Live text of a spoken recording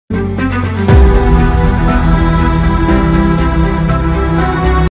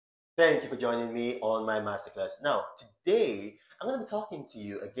Thank you for joining me on my masterclass. Now, today I'm going to be talking to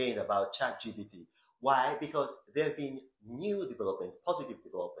you again about ChatGPT. Why? Because there have been new developments, positive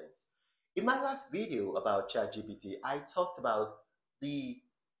developments. In my last video about ChatGPT, I talked about the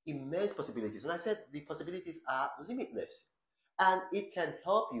immense possibilities, and I said the possibilities are limitless. And it can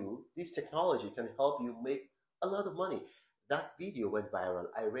help you, this technology can help you make a lot of money. That video went viral.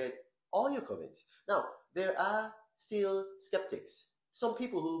 I read all your comments. Now, there are still skeptics, some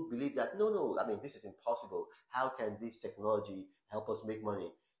people who believe that no, I mean, this is impossible. How can this technology help us make money?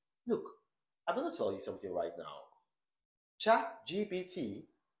 Look, I'm going to tell you something right now. Chat GPT,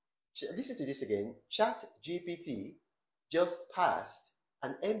 listen to this again. Chat GPT just passed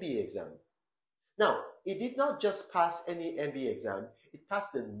an MBA exam. Now, it did not just pass any MBA exam, it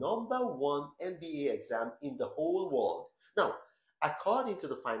passed the #1 MBA exam in the whole world. Now, according to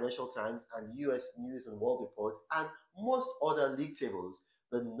the Financial Times and US News and World Report and most other league tables,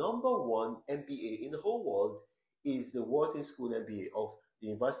 the #1 MBA in the whole world is the Wharton School MBA of the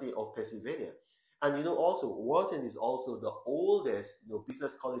University of Pennsylvania. And also, Wharton is also the oldest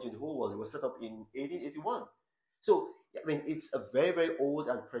business college in the whole world. It was set up in 1881. So, I mean, it's a very, very old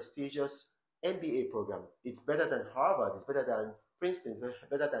and prestigious MBA program. It's better than Harvard, it's better than Princeton, it's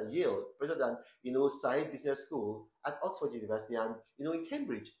better than Yale, better than Said Business School at Oxford University, and in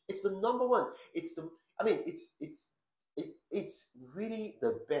Cambridge. It's the #1. It's the I mean it's really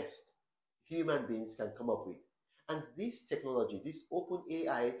the best human beings can come up with. And this technology, this open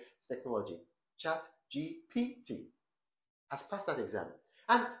AI technology, Chat GPT, has passed that exam.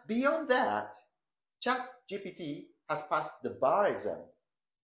 And beyond that, Chat GPT has passed the bar exam.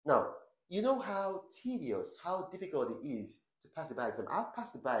 Now, you know how tedious, how difficult it is to pass the bar exam. I've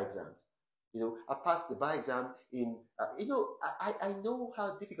passed the bar exams. I passed the bar exam in, I know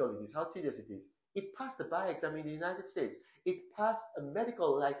how difficult it is, how tedious it is. It passed the bar exam in the United States. It passed a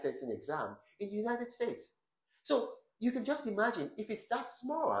medical licensing exam in the United States. So you can just imagine, if it's that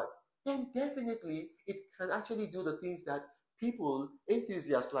smart, then definitely it can actually do the things that people,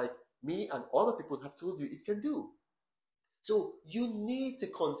 enthusiasts like me and other people have told you it can do. So you need to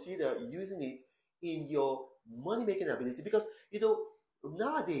consider using it in your money making ability, because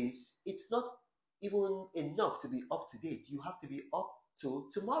nowadays it's not even enough to be up to date. You have to be up to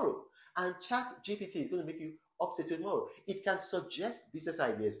tomorrow. And Chat GPT is going to make you up to tomorrow. It can suggest business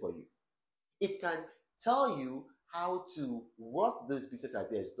ideas for you. It can tell you how to work those business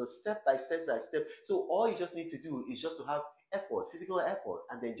ideas, the step by step by step. So all you just need to do is just to have effort, physical effort,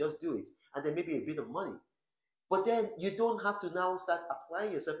 and then just do it. And then maybe a bit of money. But then you don't have to now start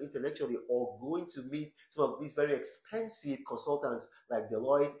applying yourself intellectually or going to meet some of these very expensive consultants like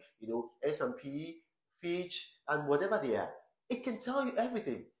Deloitte, S&P, Fitch, and whatever they are. It can tell you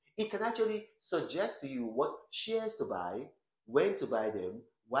everything. It can actually suggest to you what shares to buy, when to buy them,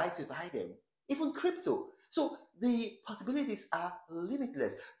 why to buy them, even crypto. So the possibilities are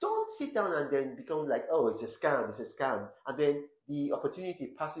limitless. Don't sit down and then become like, oh, it's a scam, and then the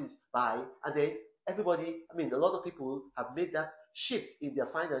opportunity passes by, and then everybody, a lot of people have made that shift in their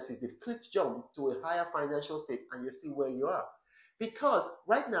finances. They've clicked jump to a higher financial state, and you're still where you are. Because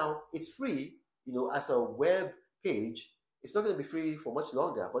right now it's free, as a web page. It's not going to be free for much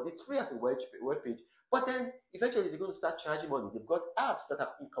longer, but it's free as a web page. But then eventually they're going to start charging money. They've got apps that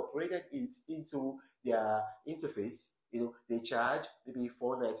have incorporated it into their interface. They charge maybe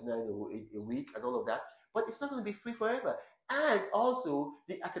 $4.99 a week and all of that. But it's not going to be free forever. And also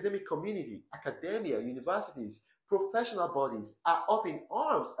the academic community, academia, universities, professional bodies are up in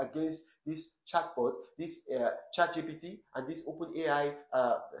arms against this chatbot, this ChatGPT, and this open AI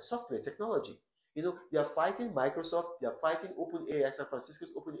software technology. They are fighting Microsoft, they are fighting OpenAI, San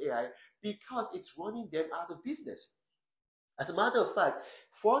Francisco's OpenAI, because it's running them out of business. As a matter of fact,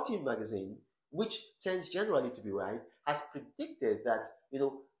 Fortune magazine, which tends generally to be right, has predicted that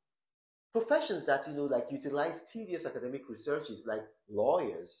professions that like utilize tedious academic researches, like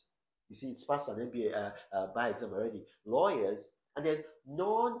lawyers. You see, it's passed an MBA by exam already. Lawyers, and then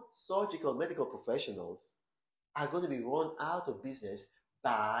non-surgical medical professionals are going to be run out of business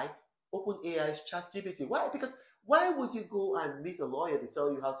by OpenAI's ChatGPT. Why? Because why would you go and meet a lawyer to tell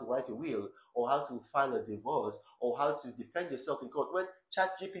you how to write a will, or how to file a divorce, or how to defend yourself in court, when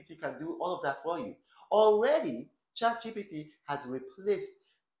ChatGPT can do all of that for you? Already, ChatGPT has replaced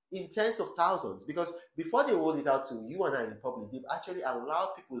in tens of thousands, because before they rolled it out to you and I in public, they've actually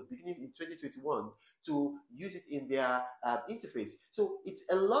allowed people beginning in 2021 to use it in their interface. So it's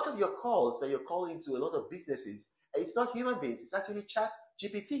a lot of your calls that you're calling to a lot of businesses. It's not human beings, it's actually Chat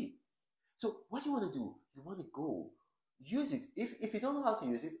GPT. So what do you want to do? You want to go use it. If you don't know how to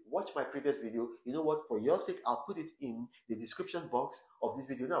use it, watch my previous video. You know what? For your sake, I'll put it in the description box of this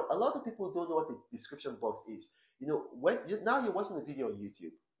video. Now, a lot of people don't know what the description box is. You know, now you're watching the video on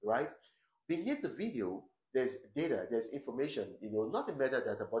YouTube, right? Beneath the video, there's data, there's information, you know, not a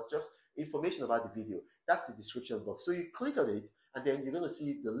metadata, but just information about the video. That's the description box. So you click on it, and then you're going to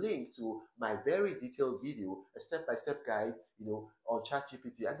see the link to my very detailed video, a step-by-step guide, you know, on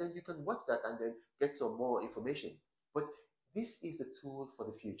ChatGPT, and then you can watch that and then get some more information. But this is the tool for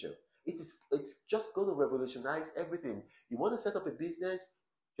the future. It's just going to revolutionize everything. You want to set up a business,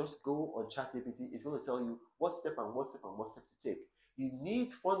 just go on ChatGPT. It's going to tell you what step and what step and what step to take. You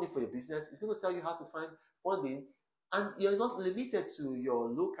need funding for your business. It's going to tell you how to find funding, and you're not limited to your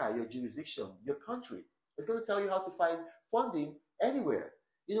local, your jurisdiction, your country. It's going to tell you how to find funding anywhere.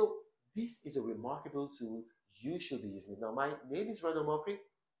 You know, this is a remarkable tool. You should be using it. Now, my name is Randall Mokri.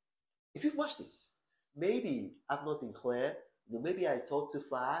 If you've watched this, maybe I've not been clear. You know, maybe I talk too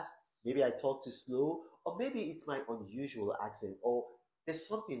fast. Maybe I talk too slow. Or maybe it's my unusual accent. Or there's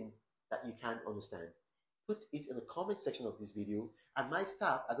something that you can't understand. Put it in the comment section of this video, and my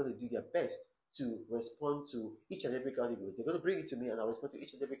staff are going to do their best to respond to each and every category. They're going to bring it to me, and I'll respond to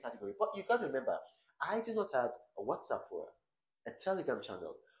each and every category. But you got to remember, I do not have a WhatsApp forum, a Telegram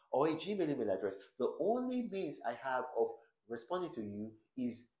channel, or a Gmail email address. The only means I have of responding to you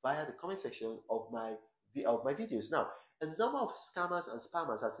is via the comment section of my videos. Now, a number of scammers and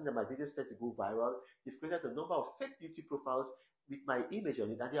spammers have seen that my videos tend to go viral. They've created a number of fake beauty profiles with my image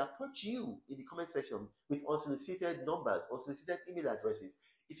on it, and they approach you in the comment section with unsolicited numbers, unsolicited email addresses.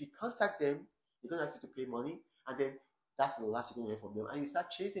 If you contact them, they're going to ask you to pay money, and then that's the last you're going to hear from them. And you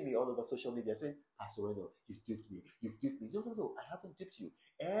start chasing me all over social media saying, Pastor Reno, you've duped me. You've duped me. No, I haven't duped you.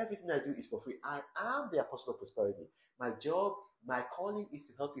 Everything I do is for free. I am the apostle of prosperity. My job, my calling is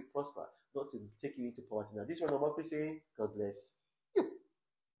to help you prosper, not to take you into poverty. Now, this is what I'm saying. God bless you.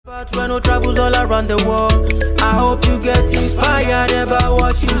 But Reno travels all around the world. I hope you get inspired about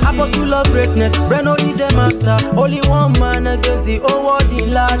what you see. Apostle of greatness, Reno is a master. Only one man against the whole world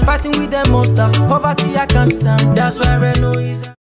in large. Fighting with the monsters, poverty I can't stand. That's why Reno is